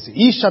God sent his,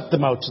 he shut the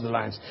mouths of the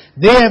lions.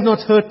 They have not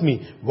hurt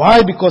me.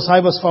 Why? Because I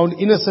was found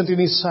innocent in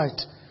his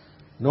sight.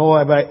 Nor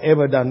have I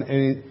ever done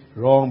any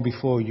wrong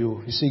before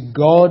you. You see,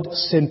 God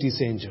sent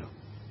his angel.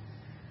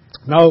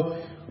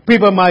 Now,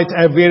 people might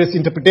have various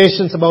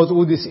interpretations about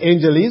who this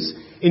angel is.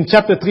 In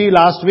chapter 3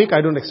 last week,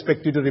 I don't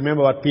expect you to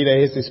remember what Peter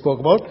Hasty spoke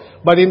about,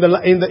 but in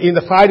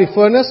the fiery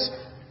furnace,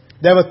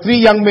 there were 3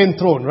 young men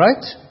thrown,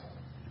 right?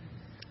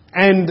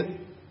 And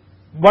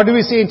what do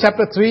we see in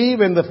chapter 3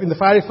 when in the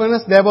fiery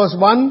furnace? There was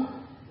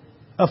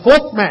a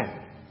fourth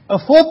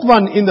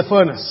one in the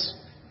furnace.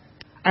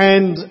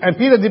 And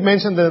Peter did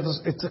mention that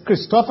it's a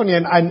Christophany,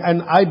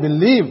 and I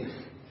believe,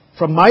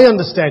 from my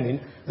understanding,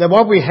 that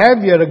what we have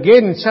here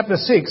again in chapter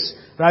 6,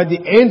 right,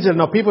 the angel,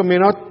 now people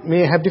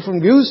may have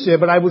different views here,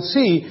 but I would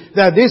see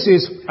that this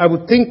is, I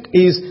would think,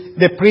 is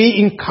the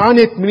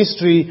pre-incarnate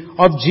ministry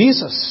of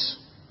Jesus.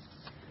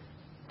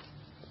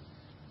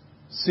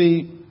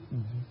 See,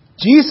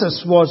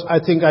 Jesus was, I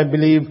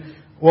believe,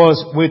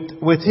 was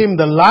with him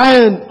the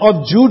Lion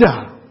of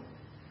Judah.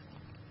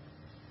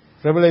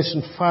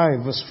 Revelation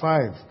 5, verse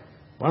 5.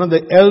 One of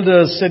the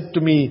elders said to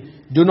me,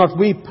 do not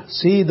weep.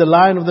 See, the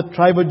Lion of the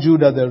tribe of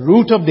Judah, the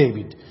Root of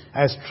David,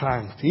 has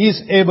triumphed. He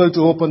is able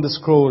to open the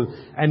scroll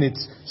and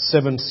its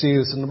 7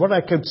 seals. And what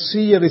I can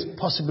see here is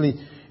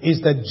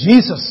that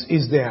Jesus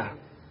is there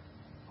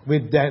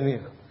with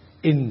Daniel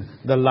in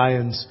the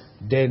lion's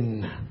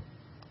den.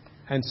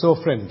 And so,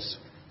 friends,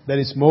 there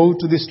is more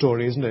to this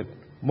story, isn't it?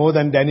 More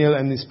than Daniel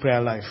and his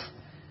prayer life.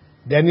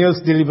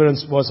 Daniel's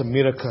deliverance was a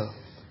miracle.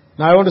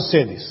 Now I want to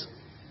say this.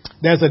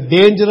 There's a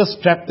dangerous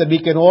trap that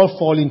we can all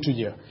fall into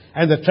here.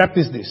 And the trap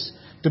is this: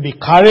 to be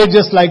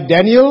courageous like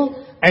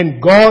Daniel,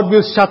 and God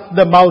will shut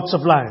the mouths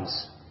of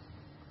lions.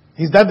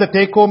 Is that the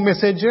take-home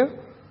message here?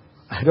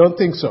 I don't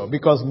think so,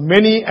 because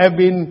many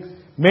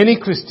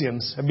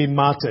Christians have been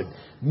martyred.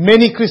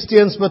 Many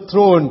Christians were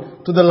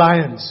thrown to the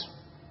lions,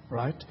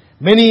 right?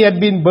 Many had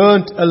been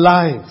burnt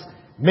alive.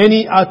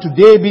 Many are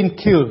today being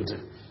killed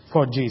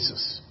for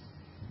Jesus.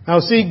 Now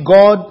see,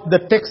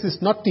 the text is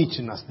not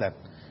teaching us that.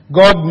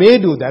 God may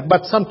do that,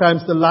 but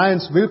sometimes the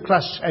lions will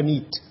crush and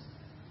eat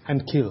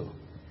and kill.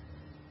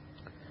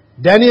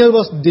 Daniel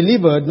was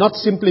delivered not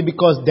simply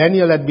because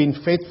Daniel had been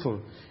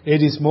faithful.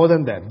 It is more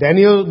than that.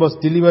 Daniel was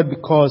delivered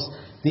because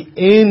the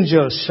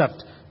angel shut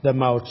the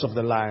mouths of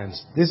the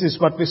lions. This is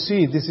what we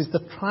see. This is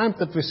the triumph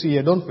that we see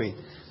here, don't we?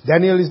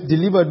 Daniel is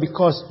delivered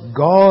because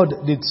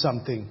God did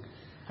something.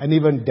 And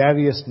even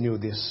Darius knew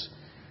this.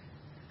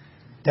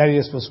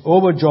 Darius was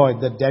overjoyed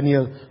that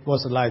Daniel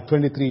was alive.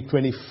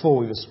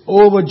 23:24, he was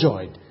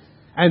overjoyed.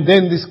 And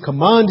then this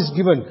command is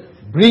given: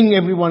 bring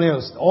everyone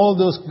else, all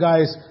those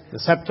guys, the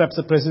satraps,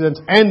 the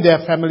presidents, and their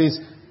families,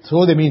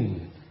 throw them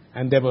in.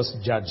 And there was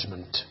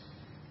judgment.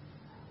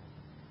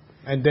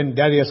 And then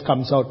Darius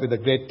comes out with a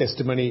great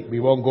testimony. We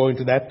won't go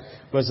into that.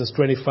 Verses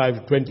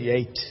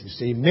 25-28. You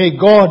see, may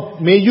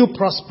you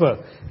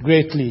prosper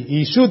greatly.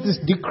 He issued this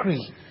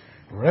decree.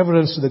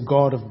 Reverence to the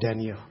God of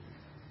Daniel.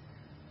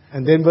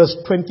 And then verse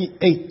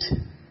 28.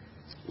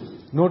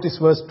 Notice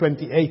verse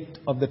 28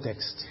 of the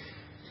text.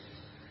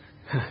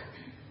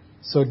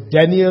 So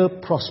Daniel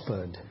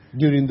prospered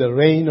during the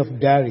reign of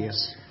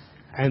Darius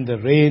and the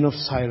reign of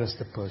Cyrus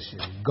the Persian.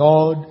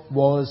 God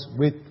was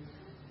with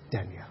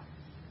Daniel.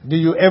 Do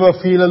you ever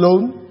feel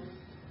alone?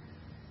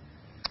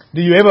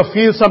 Do you ever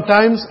feel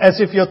sometimes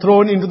as if you're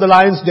thrown into the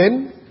lion's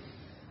den?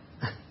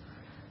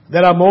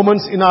 There are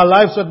moments in our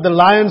lives that the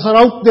lions are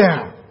out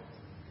there.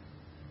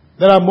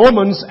 There are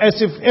moments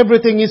as if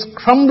everything is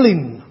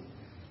crumbling.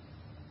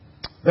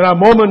 There are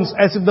moments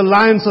as if the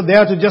lions are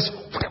there to just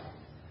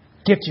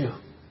get you.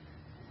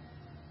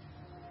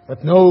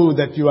 But know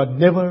that you are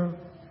never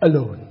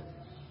alone.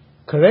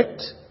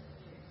 Correct?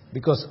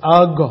 Because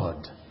our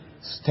God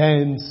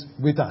stands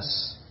with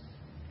us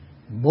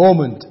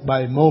moment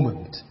by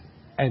moment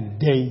and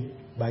day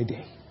by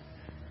day.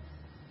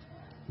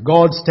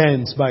 God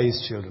stands by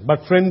His children.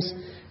 But friends,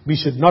 we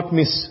should not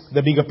miss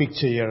the bigger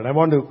picture here. And I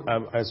want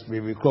to, as we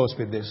will close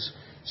with this.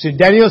 See,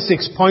 Daniel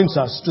 6 points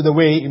us to the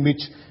way in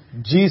which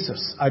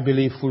Jesus, I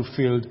believe,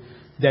 fulfilled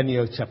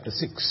Daniel chapter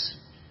 6.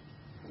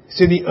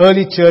 See, the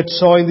early church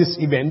saw in this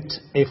event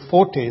a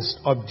foretaste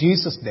of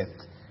Jesus' death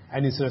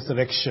and his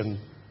resurrection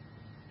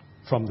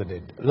from the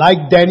dead.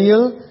 Like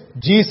Daniel,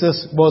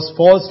 Jesus was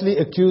falsely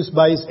accused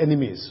by his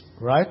enemies,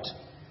 right?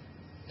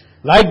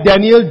 Like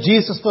Daniel,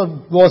 Jesus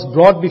was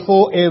brought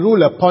before a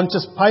ruler,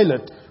 Pontius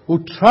Pilate,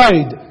 who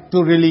tried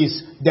to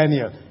release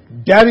Daniel.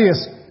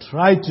 Darius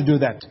tried to do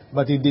that,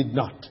 but he did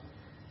not.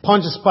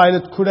 Pontius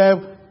Pilate could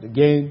have,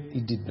 again,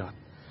 he did not.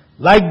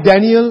 Like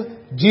Daniel,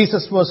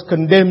 Jesus was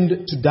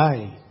condemned to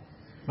die.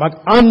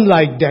 But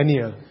unlike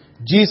Daniel,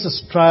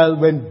 Jesus' trial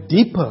went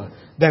deeper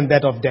than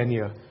that of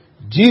Daniel.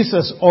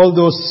 Jesus,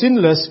 although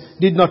sinless,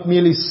 did not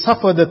merely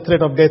suffer the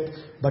threat of death,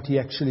 but he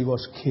actually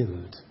was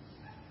killed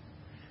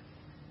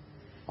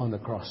on the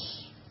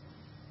cross.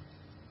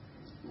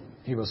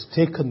 He was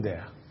taken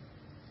there,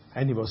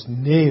 and he was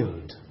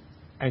nailed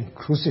and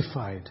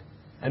crucified,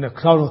 and a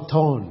crown of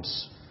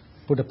thorns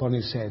put upon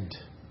his head.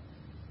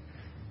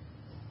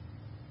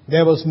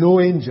 There was no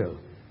angel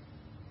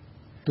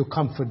to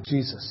comfort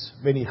Jesus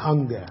when he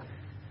hung there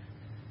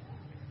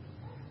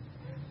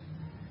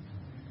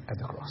at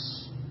the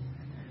cross.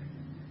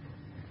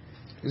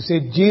 You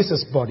see,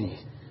 Jesus' body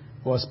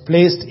was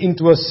placed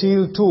into a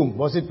sealed tomb,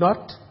 was it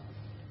not?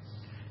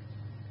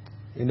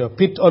 In a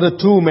pit or a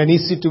tomb, and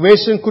his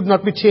situation could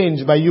not be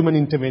changed by human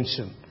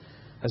intervention.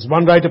 As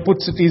one writer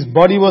puts it, his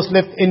body was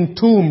left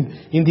entombed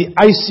in the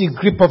icy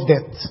grip of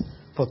death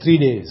for 3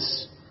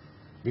 days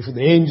before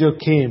the angel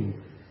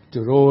came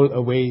to roll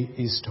away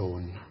his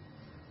stone.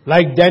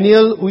 Like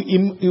Daniel, who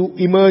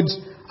emerged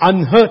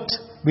unhurt,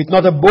 with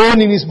not a bone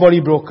in his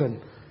body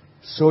broken,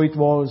 so it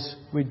was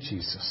with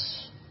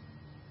Jesus.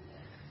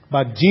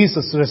 But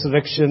Jesus'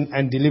 resurrection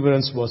and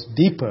deliverance was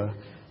deeper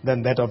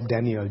than that of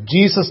Daniel.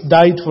 Jesus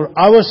died for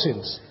our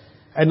sins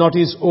and not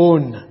his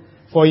own,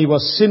 for he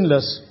was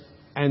sinless,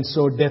 and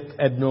so death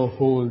had no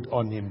hold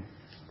on him.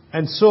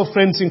 And so,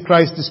 friends in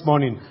Christ, this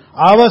morning,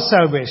 our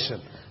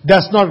salvation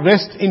does not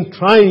rest in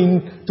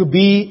trying to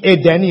be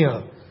a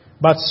Daniel,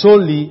 but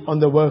solely on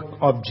the work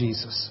of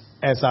Jesus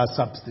as our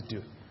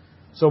substitute.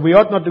 So we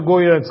ought not to go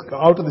here and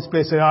out of this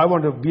place and say, I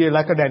want to be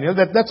like a Daniel.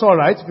 That's all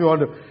right if you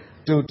want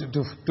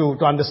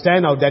to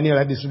understand how Daniel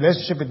had this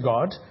relationship with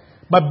God.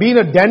 But being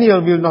a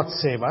Daniel will not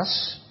save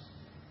us.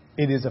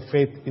 It is a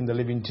faith in the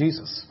living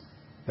Jesus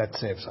that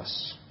saves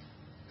us.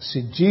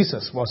 See,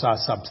 Jesus was our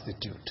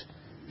substitute.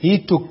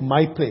 He took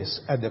my place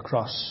at the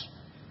cross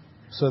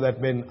so that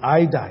when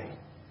I die,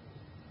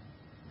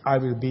 I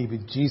will be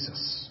with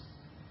Jesus,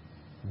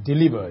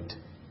 delivered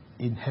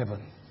in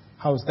heaven.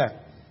 How's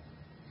that?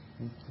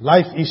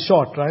 Life is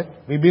short, right?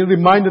 We've been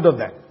reminded of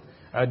that.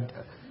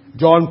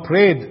 John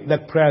prayed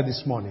that prayer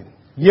this morning.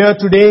 Here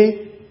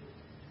today,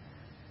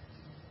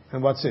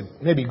 and what's it?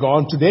 Maybe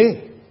gone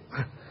today.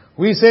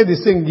 We say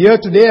this thing, here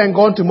today and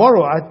gone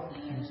tomorrow.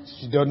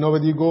 You don't know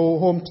whether you go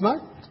home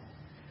tonight.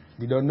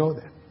 We don't know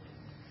that.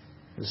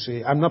 You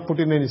see, I'm not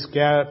putting any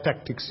scare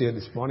tactics here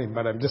this morning,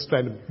 but I'm just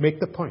trying to make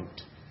the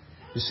point.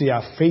 You see,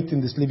 our faith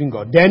in this living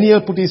God.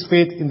 Daniel put his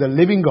faith in the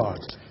living God.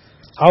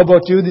 How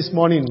about you this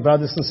morning,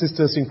 brothers and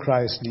sisters in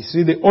Christ? You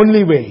see, the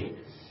only way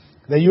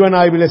that you and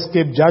I will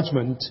escape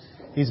judgment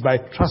is by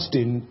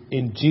trusting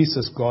in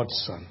Jesus, God's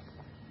Son.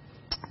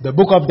 The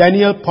book of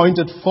Daniel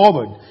pointed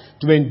forward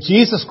to when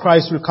Jesus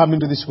Christ will come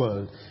into this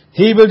world.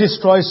 He will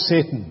destroy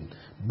Satan,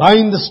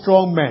 bind the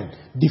strong man,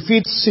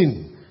 defeat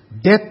sin,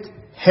 death,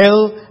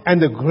 hell,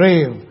 and the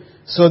grave,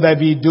 so that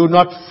we do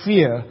not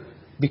fear,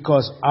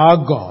 because our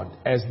God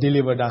has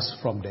delivered us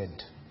from death.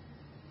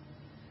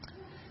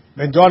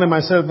 When John and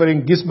myself were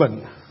in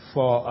Gisborne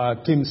for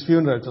Tim's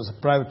funeral, it was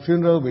a private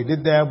funeral, we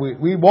did there,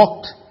 we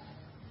walked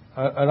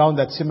around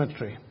that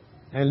cemetery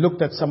and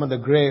looked at some of the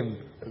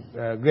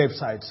grave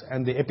sites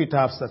and the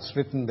epitaphs that's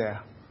written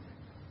there.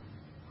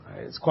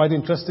 It's quite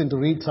interesting to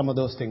read some of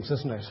those things,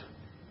 isn't it?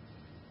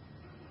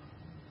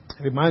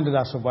 It reminded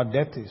us of what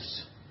death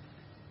is.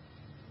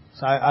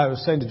 So I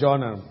was saying to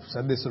John, and I've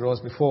said this to Rose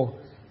before,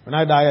 when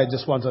I die, I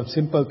just want some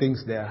simple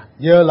things there.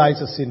 Here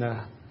lies a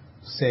sinner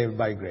saved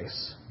by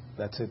grace.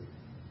 That's it.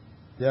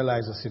 Here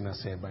lies a sinner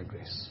saved by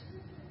grace.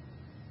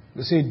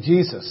 You see,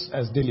 Jesus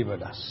has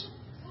delivered us.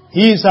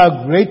 He is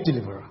our great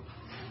deliverer,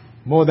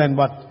 more than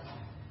what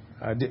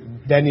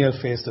Daniel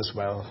faced as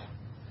well.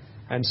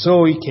 And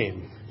so he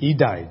came, he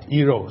died,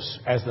 he rose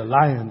as the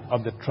Lion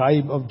of the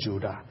tribe of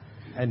Judah,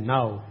 and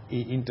now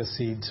he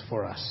intercedes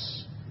for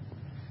us.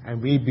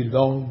 And we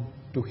belong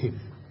to him,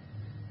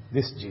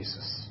 this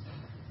Jesus.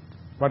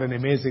 What an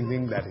amazing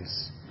thing that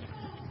is.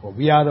 For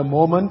we are a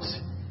moment,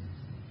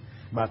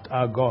 but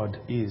our God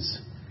is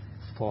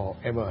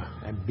forever,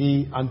 and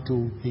be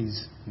unto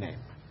his name.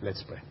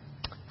 Let's pray.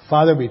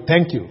 Father, we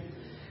thank you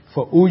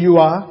for who you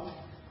are.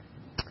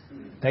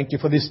 Thank you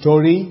for this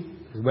story,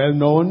 well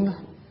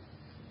known,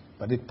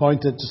 but it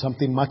pointed to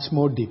something much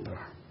more deeper.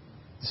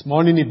 This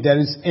morning, if there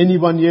is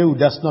anyone here who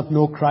does not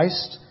know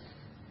Christ,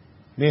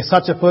 may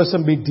such a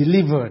person be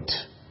delivered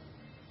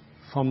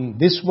from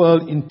this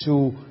world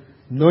into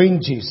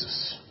knowing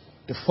Jesus,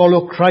 to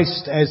follow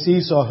Christ as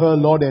his or her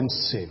Lord and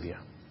Savior.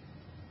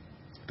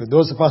 To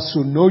those of us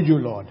who know you,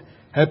 Lord,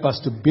 Help us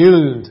to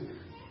build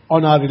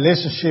on our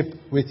relationship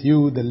with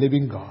you, the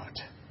living God.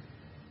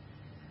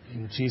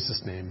 In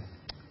Jesus' name,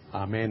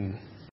 amen.